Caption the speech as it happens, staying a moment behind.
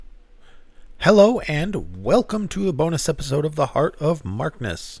Hello and welcome to a bonus episode of The Heart of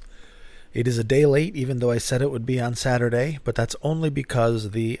Markness. It is a day late, even though I said it would be on Saturday, but that's only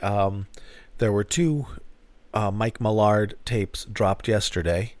because there were two Mike Millard tapes dropped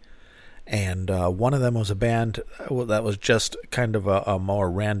yesterday, and one of them was a band that was just kind of a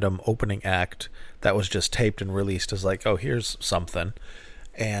more random opening act that was just taped and released as like, oh, here's something.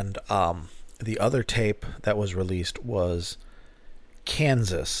 And the other tape that was released was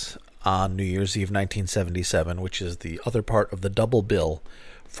Kansas on New Year's Eve 1977, which is the other part of the double bill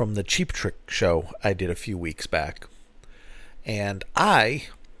from the Cheap Trick show I did a few weeks back. And I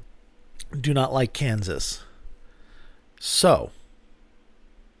do not like Kansas, so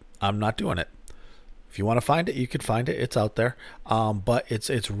I'm not doing it. If you want to find it, you could find it. It's out there. But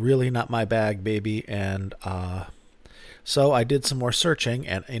it's really not my bag, baby. And so I did some more searching,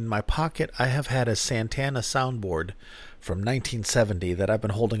 and in my pocket I have had a Santana soundboard from 1970 that I've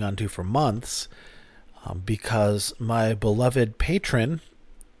been holding on to for months because my beloved patron,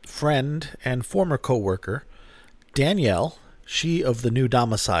 friend, and former co-worker, Danielle, she of the new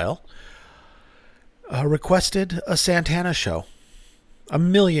domicile, requested a Santana show a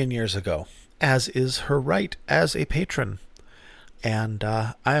million years ago, as is her right as a patron. And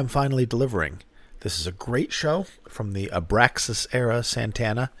I am finally delivering. This is a great show from the Abraxas era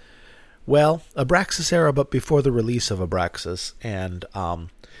Santana. Well, Abraxas era, but before the release of Abraxas, and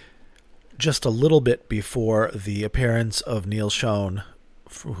just a little bit before the appearance of Neil Schon,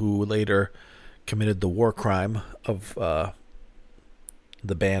 who later committed the war crime of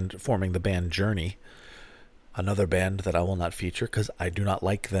forming the band Journey, another band that I will not feature because I do not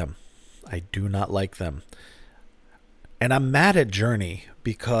like them. I do not like them. And I'm mad at Journey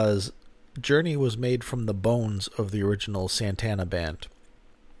because Journey was made from the bones of the original Santana band.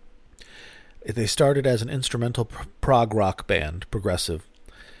 They started as an instrumental prog rock band, progressive,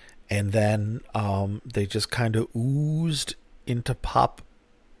 and then they just kind of oozed into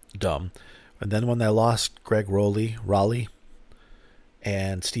pop-dom. And then when they lost Greg Raleigh,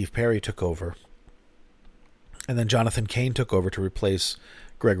 and Steve Perry took over, and then Jonathan Cain took over to replace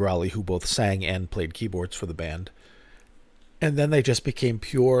Greg Raleigh, who both sang and played keyboards for the band. And then they just became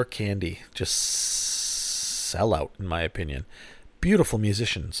pure candy, just sellout, in my opinion. Beautiful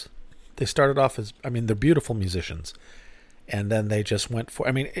musicians. They started off as, they're beautiful musicians. And then they just went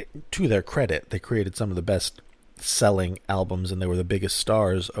for, to their credit, they created some of the best selling albums, and they were the biggest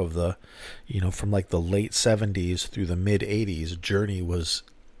stars of the, from like the late 70s through the mid 80s. Journey was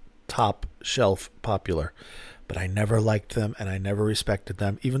top shelf popular. But I never liked them, and I never respected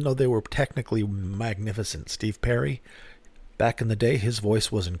them, even though they were technically magnificent. Steve Perry, back in the day, his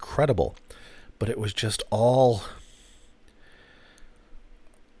voice was incredible. But it was just all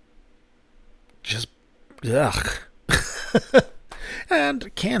ugh.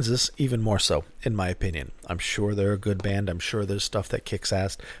 And Kansas, even more so, in my opinion. I'm sure they're a good band. I'm sure there's stuff that kicks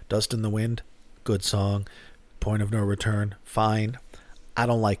ass. Dust in the Wind, good song. Point of No Return, fine. I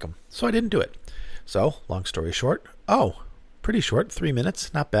don't like them, so I didn't do it. So, long story short, pretty short, 3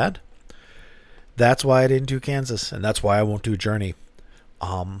 minutes, not bad. That's why I didn't do Kansas, and that's why I won't do Journey.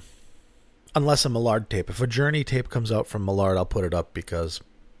 Unless a Millard tape. If a Journey tape comes out from Millard, I'll put it up because,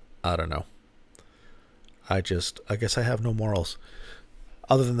 I don't know. I guess I have no morals.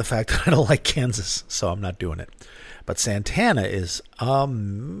 Other than the fact that I don't like Kansas, so I'm not doing it. But Santana is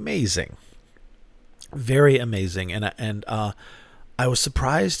amazing. Very amazing. And I was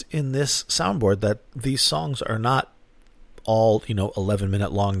surprised in this soundboard that these songs are not all,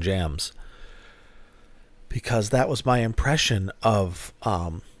 11-minute long jams. Because that was my impression of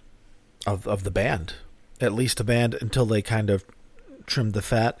the band. At least a band until they kind of trimmed the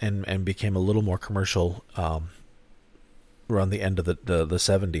fat and became a little more commercial around the end of the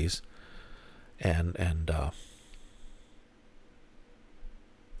 70s. And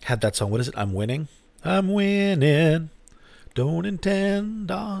had that song, what is it? I'm winning. Don't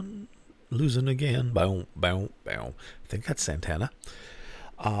intend on losing again. Bow, bow, bow. I think that's Santana.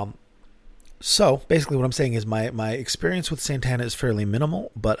 So basically what I'm saying is my experience with Santana is fairly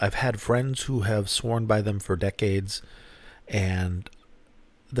minimal, but I've had friends who have sworn by them for decades, and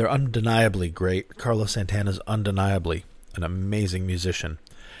they're undeniably great. Carlos Santana's undeniably an amazing musician.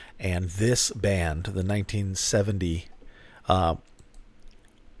 And this band, the 1970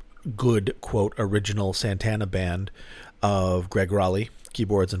 good, quote, original Santana band of Greg Raleigh,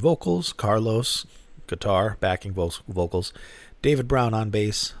 keyboards and vocals, Carlos, guitar, backing vocals, David Brown on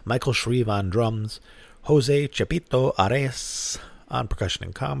bass, Michael Shreve on drums, Jose Chepito Ares on percussion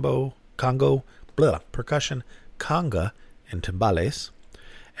and percussion, conga, and timbales,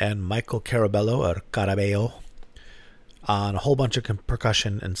 and Michael Carabello or Carabello on a whole bunch of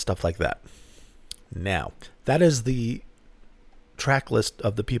percussion and stuff like that. Now, that is the track list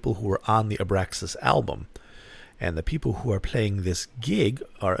of the people who are on the Abraxas album. And the people who are playing this gig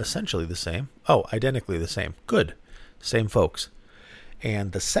are essentially the same. Oh, identically the same. Good. Same folks.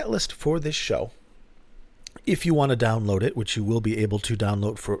 And the set list for this show, if you want to download it, which you will be able to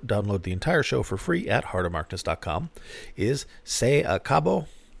download the entire show for free at heartofmarkness.com, is Se Acabo,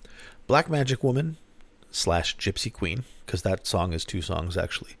 Black Magic Woman / Gypsy Queen, because that song is 2 songs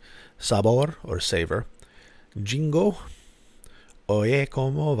actually, Sabor or Savor, Jingo, Oye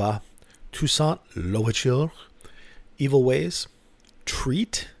Como Va, Toussaint Louverture, Evil Ways,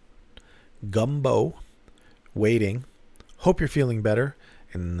 Treat, Gumbo, Waiting, Hope You're Feeling Better,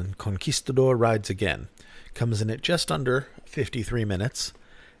 and Conquistador Rides Again. Comes in at just under 53 minutes,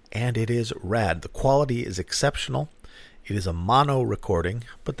 and it is rad. The quality is exceptional. It is a mono recording,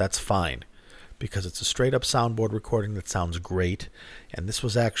 but that's fine, because it's a straight-up soundboard recording that sounds great, and this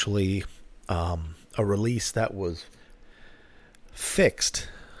was actually a release that was fixed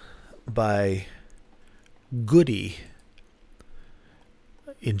by Goody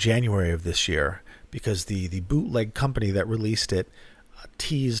in January of this year, because the bootleg company that released it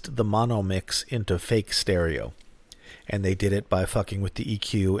teased the mono mix into fake stereo. And they did it by fucking with the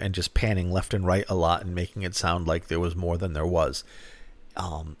EQ and just panning left and right a lot and making it sound like there was more than there was.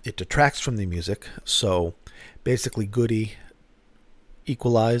 It detracts from the music, so basically Goody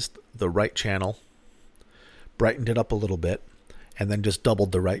equalized the right channel, brightened it up a little bit, and then just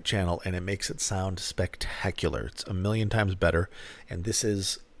doubled the right channel, and it makes it sound spectacular. It's a million times better, and this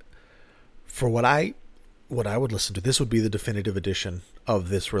is, for what I would listen to, this would be the definitive edition of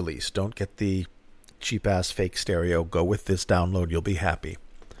this release. Don't get the cheap-ass fake stereo. Go with this download. You'll be happy.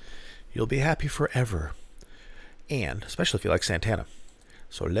 You'll be happy forever. And, especially if you like Santana.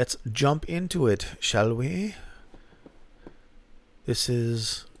 So let's jump into it, shall we? This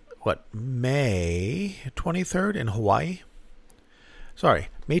is, May 23rd in Hawaii? Sorry,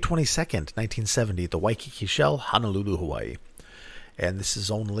 May 22nd, 1970, at the Waikiki Shell, Honolulu, Hawaii. And this is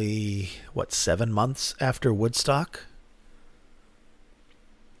only, 7 months after Woodstock?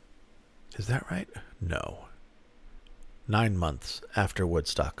 Is that right? No. 9 months after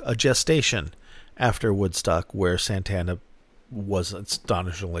Woodstock. A gestation after Woodstock, where Santana was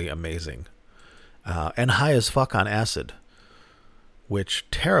astonishingly amazing. And high as fuck on acid, which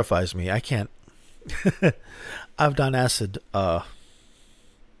terrifies me. I can't... I've done acid a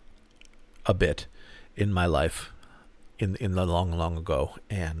bit in my life, in the long ago,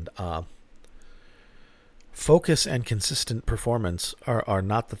 and focus and consistent performance are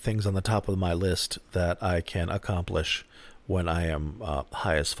not the things on the top of my list that I can accomplish when I am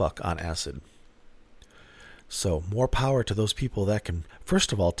high as fuck on acid. So more power to those people that can,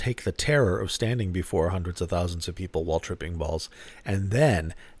 first of all, take the terror of standing before hundreds of thousands of people while tripping balls, and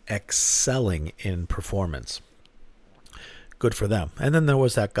then excelling in performance. Good for them. And then there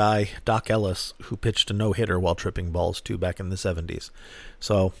was that guy, Doc Ellis, who pitched a no-hitter while tripping balls, too, back in the 70s.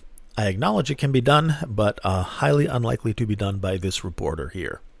 So I acknowledge it can be done, but highly unlikely to be done by this reporter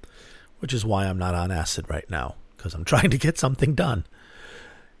here, which is why I'm not on acid right now, because I'm trying to get something done.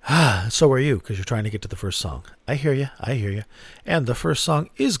 So are you, because you're trying to get to the first song. I hear you. And the first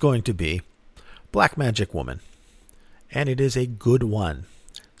song is going to be Black Magic Woman. And it is a good one.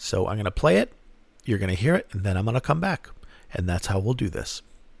 So I'm going to play it, you're going to hear it, and then I'm going to come back. And that's how we'll do this.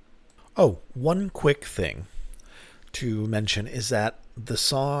 Oh, one quick thing to mention is that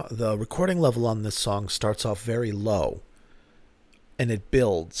the recording level on this song starts off very low. And it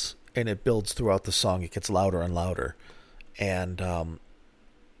builds throughout the song. It gets louder and louder. And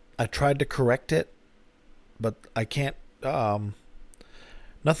I tried to correct it, but I can't.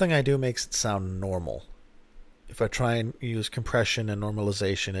 Nothing I do makes it sound normal. If I try and use compression and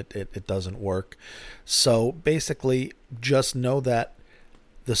normalization, it doesn't work. So basically, just know that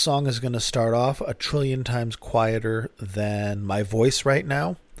the song is going to start off a trillion times quieter than my voice right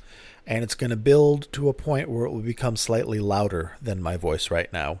now, and it's going to build to a point where it will become slightly louder than my voice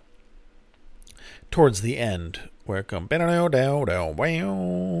right now. Towards the end, where it comes,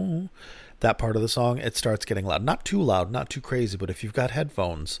 that part of the song, it starts getting loud. Not too loud, not too crazy, but if you've got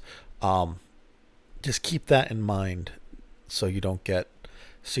headphones, just keep that in mind so you don't get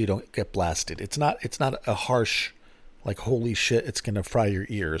blasted. It's not a harsh, like, holy shit, it's going to fry your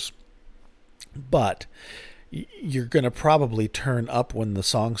ears. But you're going to probably turn up when the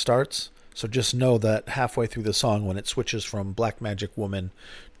song starts. So just know that halfway through the song, when it switches from Black Magic Woman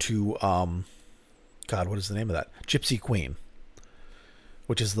to God, what is the name of that? Gypsy Queen,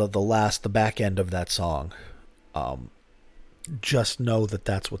 which is the back end of that song. Just know that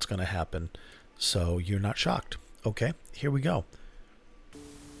that's what's going to happen, so you're not shocked. Okay, here we go.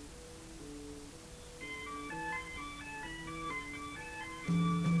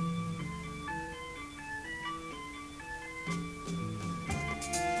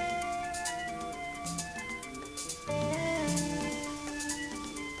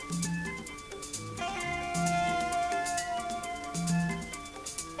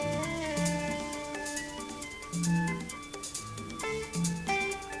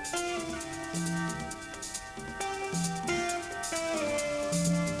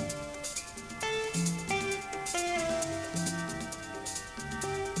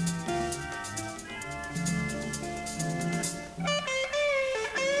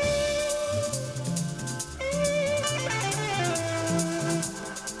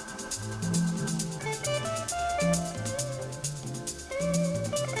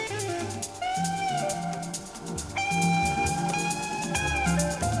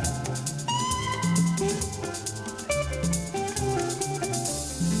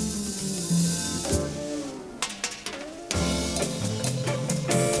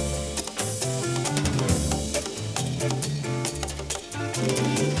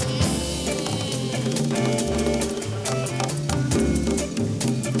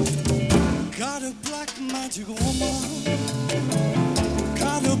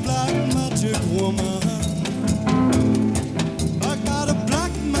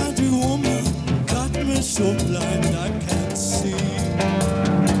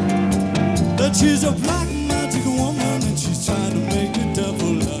 She's a black magic woman and she's trying to make a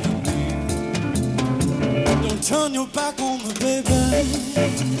devil out of me. Don't turn your back on me, baby.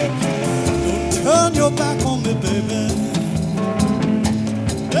 Don't turn your back on me, baby.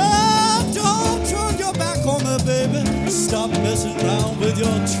 Yeah, don't turn your back on me, baby. Stop messing around with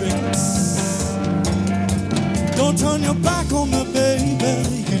your tricks. Don't turn your back on me,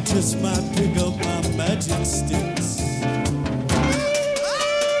 baby. You just might pick up my magic sticks.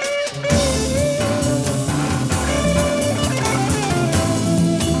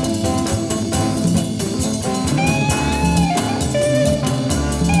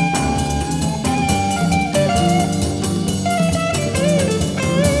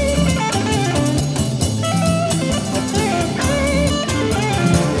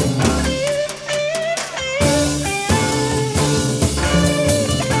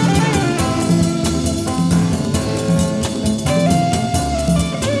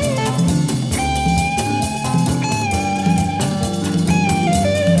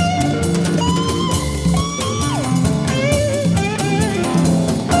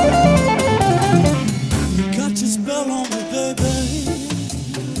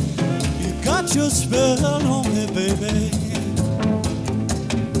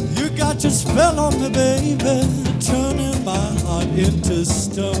 Spell on me, baby, turning my heart into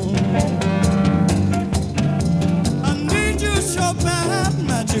stone. I need you so bad,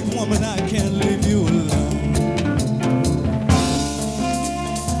 magic woman, I can't leave you alone.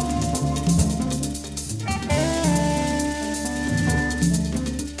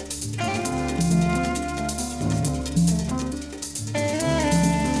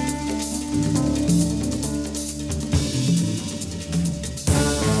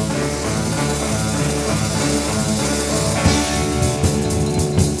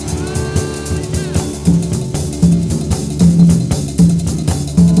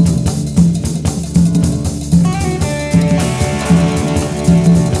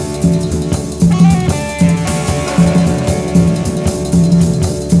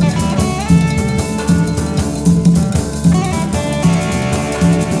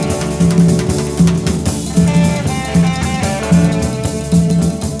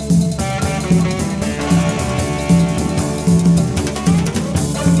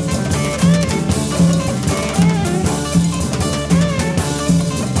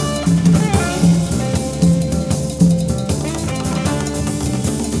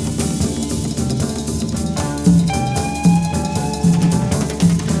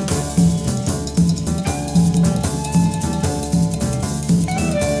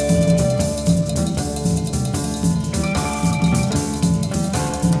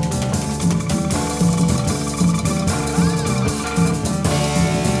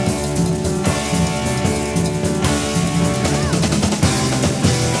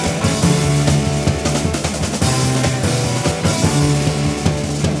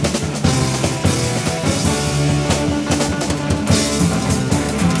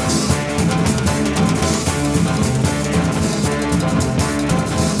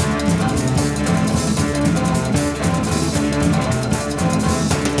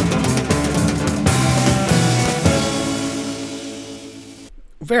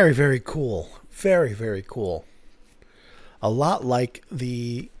 Very, very cool. Very, very cool. A lot like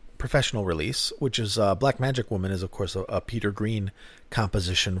the professional release, which is Black Magic Woman is, of course, a Peter Green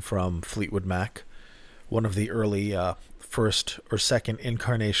composition from Fleetwood Mac. One of the early first or second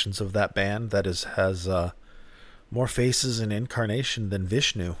incarnations of that band that has more faces and incarnation than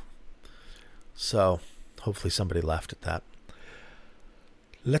Vishnu. So, hopefully somebody laughed at that.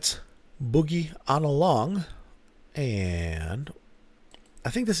 Let's boogie on along. And I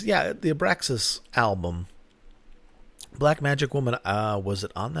think this, yeah, the Abraxas album, Black Magic Woman, was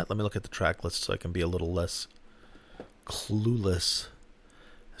it on that? Let me look at the track list so I can be a little less clueless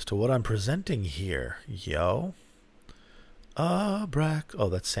as to what I'm presenting here. Yo. Oh,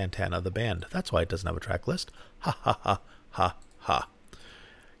 that's Santana, the band. That's why it doesn't have a track list. Ha, ha, ha, ha, ha.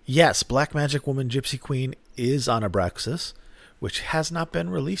 Yes, Black Magic Woman, Gypsy Queen is on Abraxas, which has not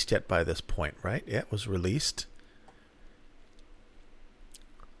been released yet by this point, right? Yeah, it was released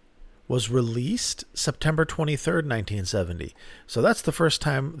September 23rd, 1970. So that's the first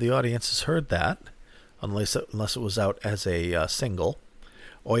time the audience has heard that, unless it was out as a single.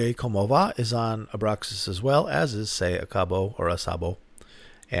 Oye Como Va is on Abraxas as well, as is Say Acabo or Asabo,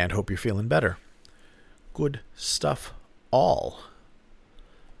 and Hope You're Feeling Better. Good stuff all.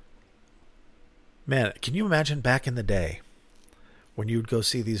 Man, can you imagine back in the day when you'd go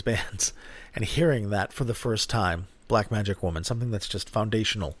see these bands and hearing that for the first time? Black Magic Woman, something that's just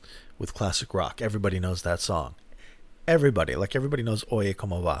foundational with classic rock. Everybody knows that song. Everybody, like everybody knows Oye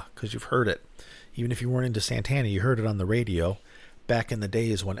Como Va, because you've heard it. Even if you weren't into Santana, you heard it on the radio back in the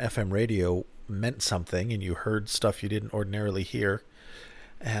days when FM radio meant something and you heard stuff you didn't ordinarily hear.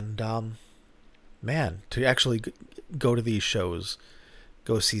 And, man, to actually go to these shows,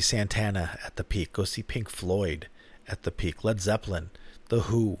 go see Santana at the peak, go see Pink Floyd at the peak, Led Zeppelin, The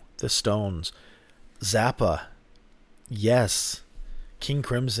Who, The Stones, Zappa, Yes, King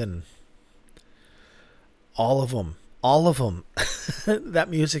Crimson, all of them. That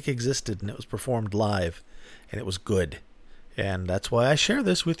music existed and it was performed live and it was good. And that's why I share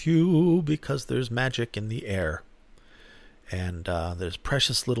this with you, because there's magic in the air. And there's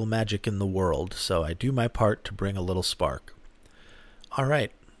precious little magic in the world, so I do my part to bring a little spark. All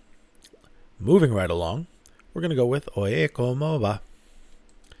right. Moving right along, we're going to go with Oye Como Va.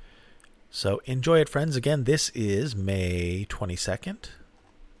 So enjoy it, friends. Again, this is May 22nd.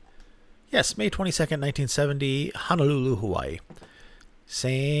 Yes, May 22nd, 1970, Honolulu, Hawaii.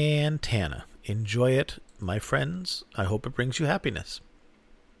 Santana. Enjoy it, my friends. I hope it brings you happiness.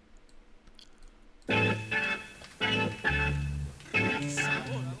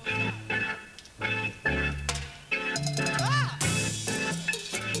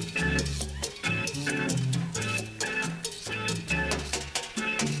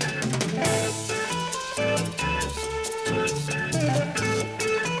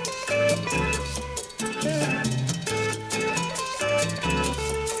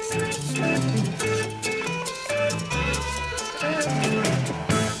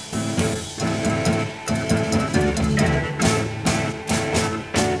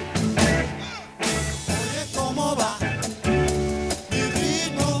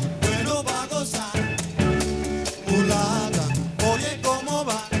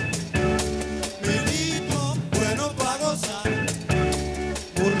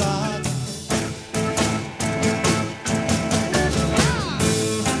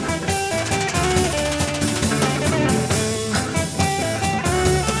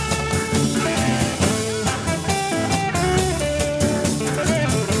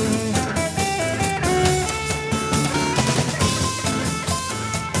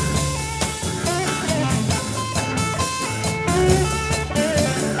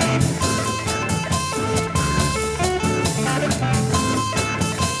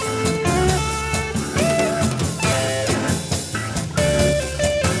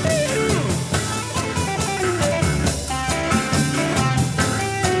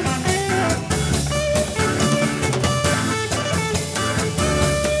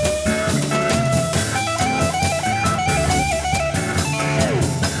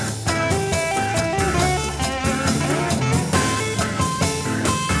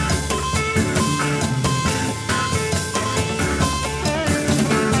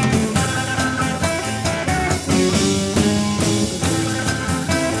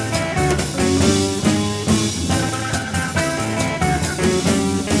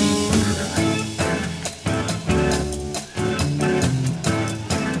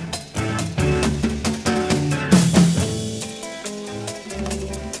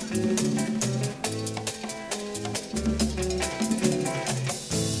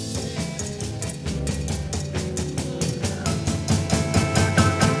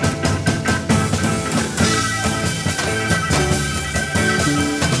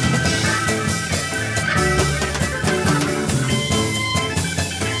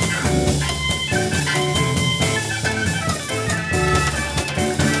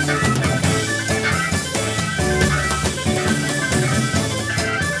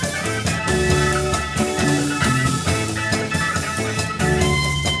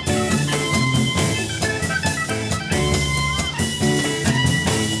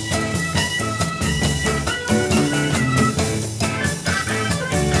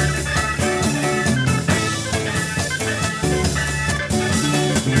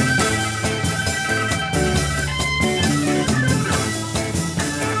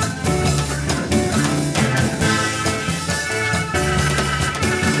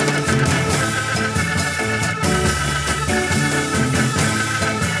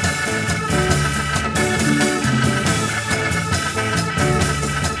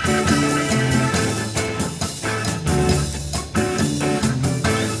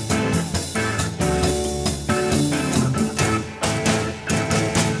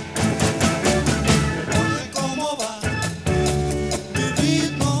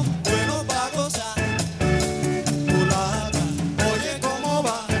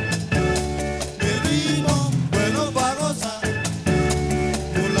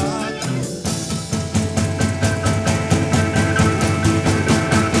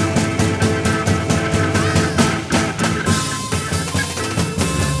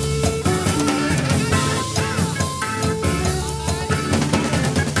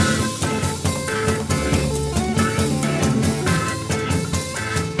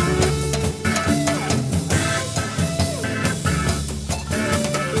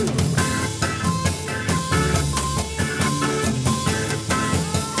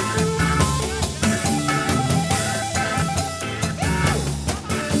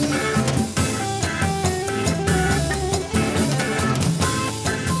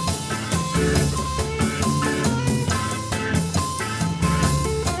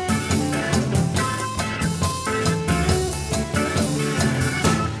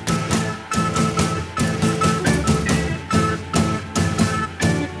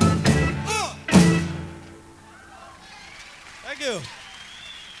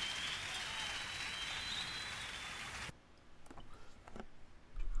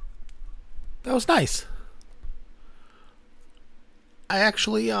 That was nice. I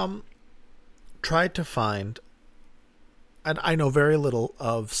actually tried to find, and I know very little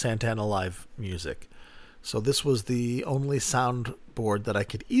of Santana live music, so this was the only soundboard that I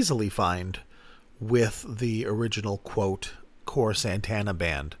could easily find with the original quote core Santana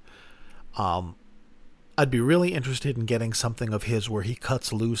band. I'd be really interested in getting something of his where he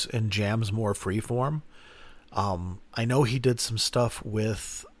cuts loose and jams more freeform. I know he did some stuff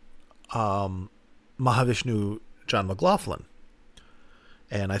with Mahavishnu John McLaughlin,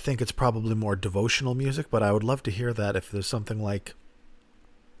 and I think it's probably more devotional music, but I would love to hear that if there's something like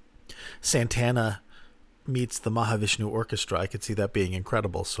Santana meets the Mahavishnu Orchestra. I could see that being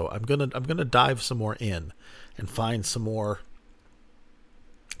incredible. So I'm gonna dive some more in and find some more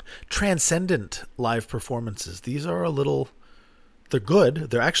transcendent live performances. These are they're good.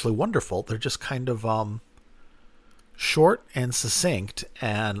 They're actually wonderful. They're just kind of short and succinct.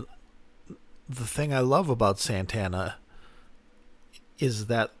 And the thing I love about Santana is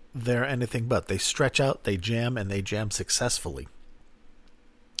that they're anything but. They stretch out, they jam, and they jam successfully.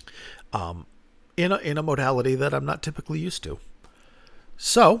 In a modality that I'm not typically used to.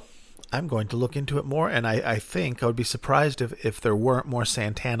 So I'm going to look into it more, and I think I would be surprised if there weren't more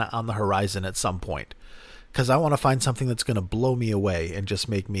Santana on the horizon at some point, because I want to find something that's going to blow me away and just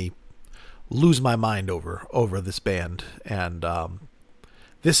make me lose my mind over this band. And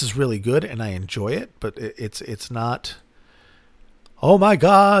this is really good, and I enjoy it, but it's not, oh my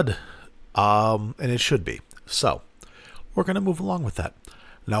God, and it should be. So we're going to move along with that.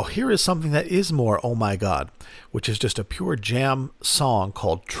 Now, here is something that is more oh my God, which is just a pure jam song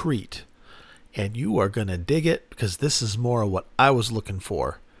called Treat. And you are going to dig it, because this is more of what I was looking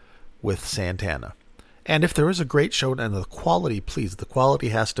for with Santana. And if there is a great show, and the quality, please, the quality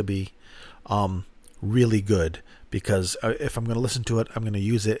has to be really good, because if I'm going to listen to it, I'm going to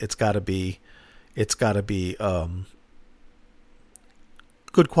use it. It's got to be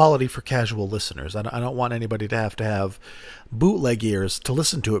good quality for casual listeners. I don't want anybody to have bootleg ears to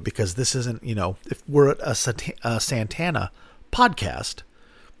listen to it, because this isn't, if we're a Santana podcast,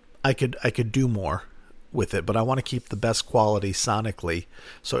 I could do more with it, but I want to keep the best quality sonically.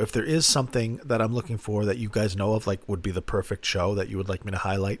 So if there is something that I'm looking for that you guys know of, like would be the perfect show that you would like me to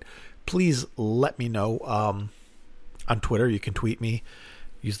highlight, please let me know on Twitter. You can tweet me,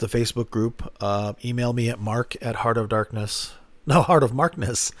 use the Facebook group, email me at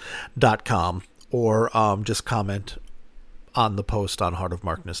heartofmarkness.com, or just comment on the post on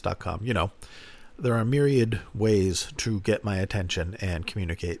heartofmarkness.com. There are myriad ways to get my attention and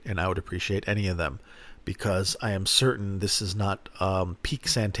communicate, and I would appreciate any of them, because I am certain this is not peak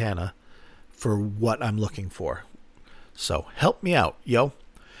Santana for what I'm looking for. So help me out, yo.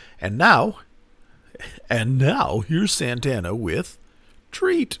 And now here's Santana with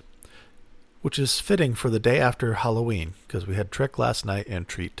Treat, which is fitting for the day after Halloween, because we had Trick last night and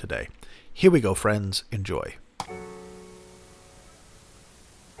Treat today. Here we go, friends. Enjoy.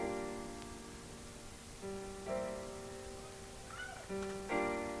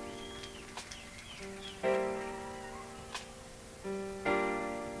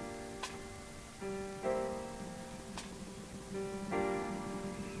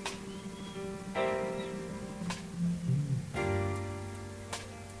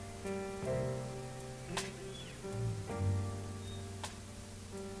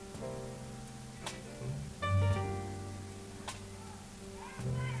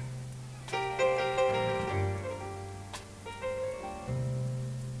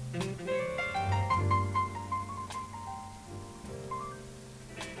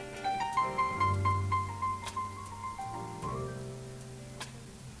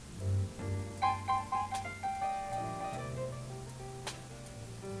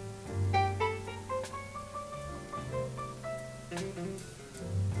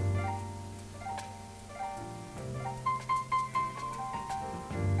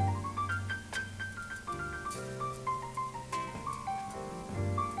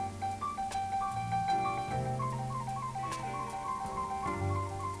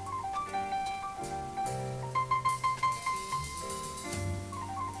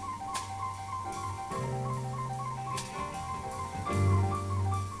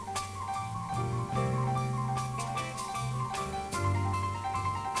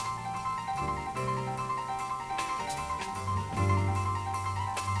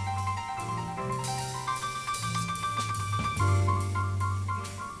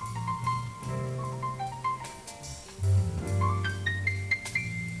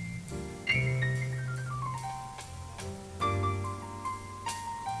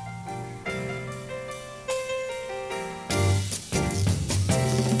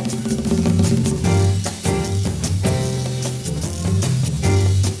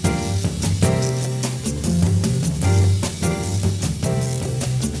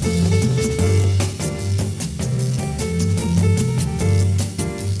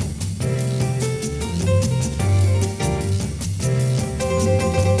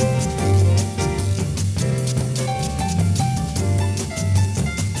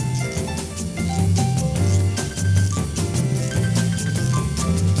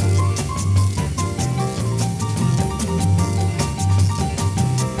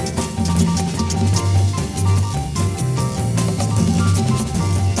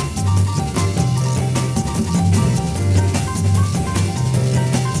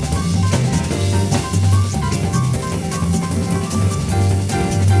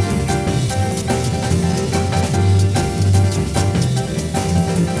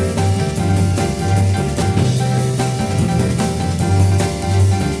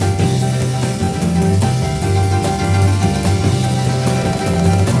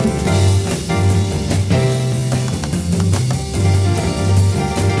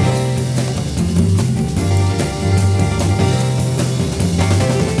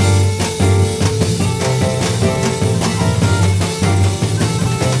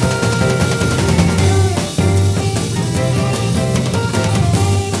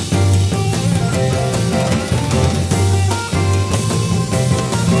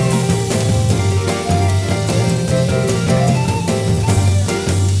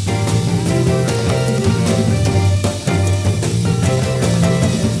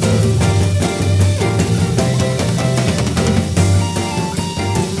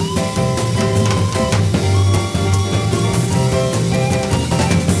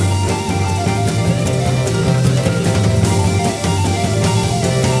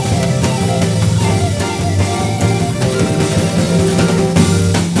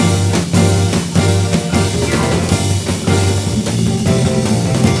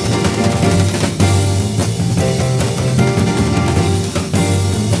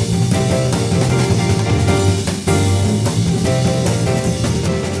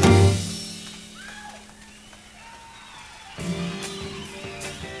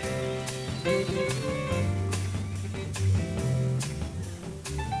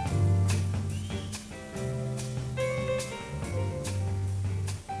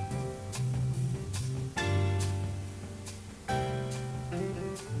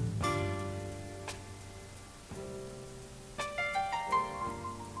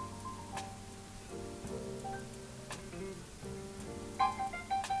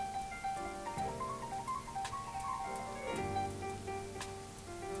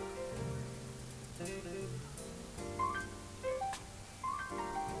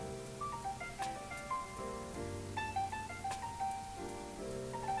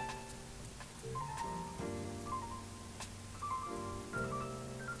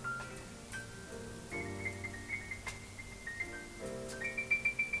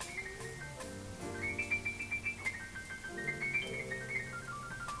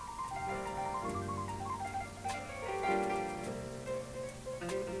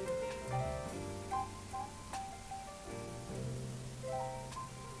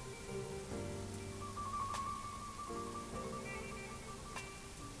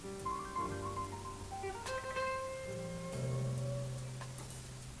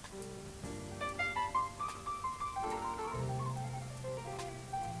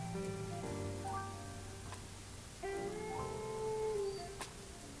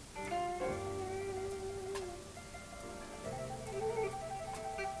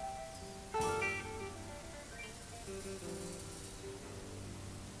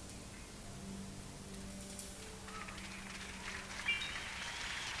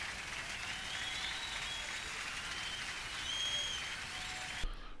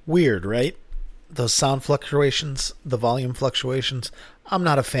 Weird, right? Those sound fluctuations, the volume fluctuations, I'm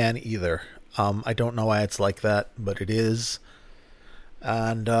not a fan either. I don't know why it's like that, but it is.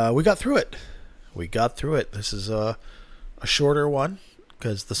 And we got through it. We got through it. This is a shorter one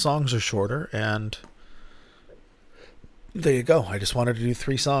because the songs are shorter. And there you go. I just wanted to do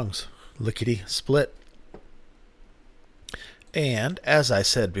 3 songs. Lickety split. And as I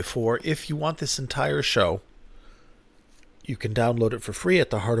said before, if you want this entire show, you can download it for free at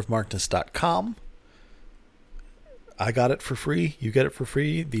theheartofmarkness.com. I got it for free. You get it for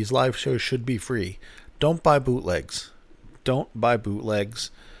free. These live shows should be free. Don't buy bootlegs. Don't buy bootlegs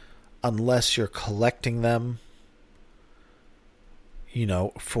unless you're collecting them, you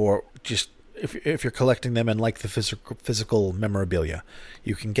know, for just if you're collecting them and like the physical memorabilia.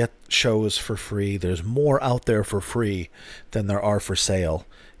 You can get shows for free. There's more out there for free than there are for sale.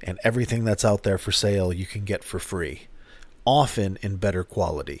 And everything that's out there for sale you can get for free. Often in better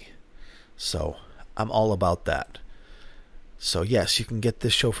quality. So I'm all about that. So yes, you can get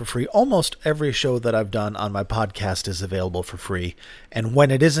this show for free. Almost every show that I've done on my podcast is available for free. And when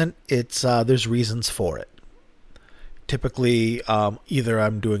it isn't, it's there's reasons for it. Typically, either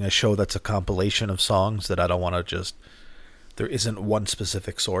I'm doing a show that's a compilation of songs that I don't want to just... There isn't one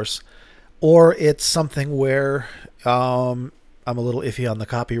specific source. Or it's something where I'm a little iffy on the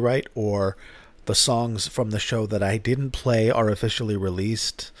copyright, or the songs from the show that I didn't play are officially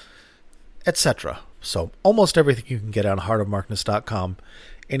released, etc. So almost everything you can get on heartofmarkness.com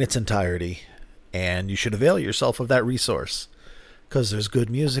in its entirety, and you should avail yourself of that resource because there's good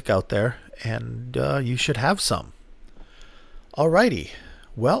music out there, and you should have some. Alrighty.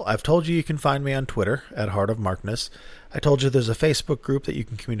 Well, I've told you can find me on Twitter at Heart of Markness. I told you there's a Facebook group that you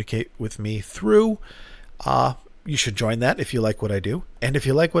can communicate with me through. You should join that if you like what I do. And if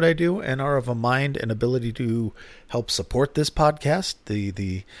you like what I do and are of a mind and ability to help support this podcast,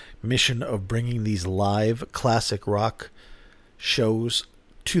 the mission of bringing these live classic rock shows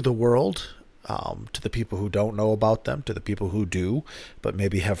to the world, to the people who don't know about them, to the people who do, but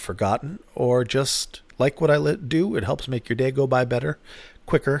maybe have forgotten, or just like what I do, it helps make your day go by better,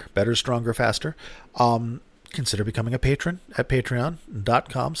 quicker, better, stronger, faster. Consider becoming a patron at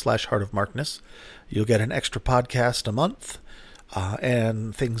patreon.com/heartofmarkness. You'll get an extra podcast a month,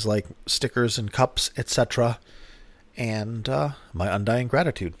 and things like stickers and cups, etc., and my undying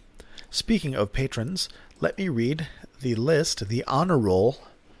gratitude. Speaking of patrons, let me read the list, the honor roll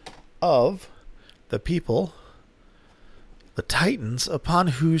of the people, the titans upon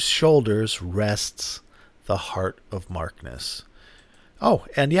whose shoulders rests the heart of Markness. Oh,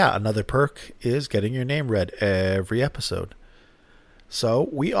 and yeah, another perk is getting your name read every episode. So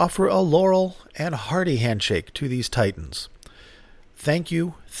we offer a laurel and hearty handshake to these titans. Thank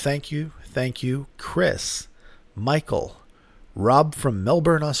you, Chris, Michael, Rob from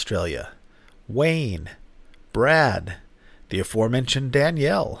Melbourne, Australia, Wayne, Brad, the aforementioned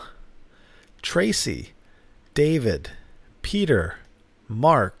Danielle, Tracy, David, Peter,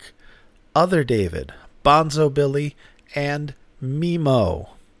 Mark, Other David, Bonzo Billy, and Mimo.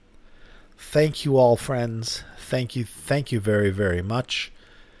 Thank you all, friends. Thank you very, very much.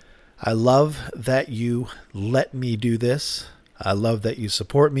 I love that you let me do this. I love that you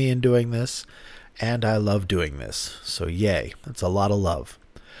support me in doing this. And I love doing this. So yay. That's a lot of love.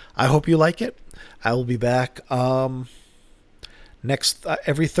 I hope you like it. I will be back next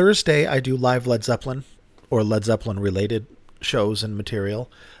every Thursday. I do live Led Zeppelin or Led Zeppelin related shows and material.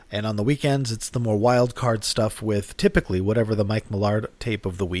 And on the weekends, it's the more wild card stuff with typically whatever the Mike Millard tape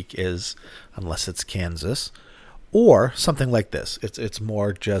of the week is, unless it's Kansas, or something like this. It's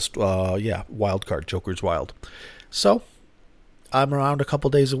more just, wild card, Joker's Wild. So I'm around a couple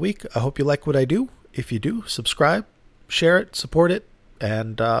days a week. I hope you like what I do. If you do, subscribe, share it, support it,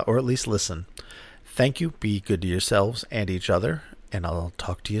 and or at least listen. Thank you. Be good to yourselves and each other, and I'll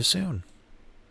talk to you soon.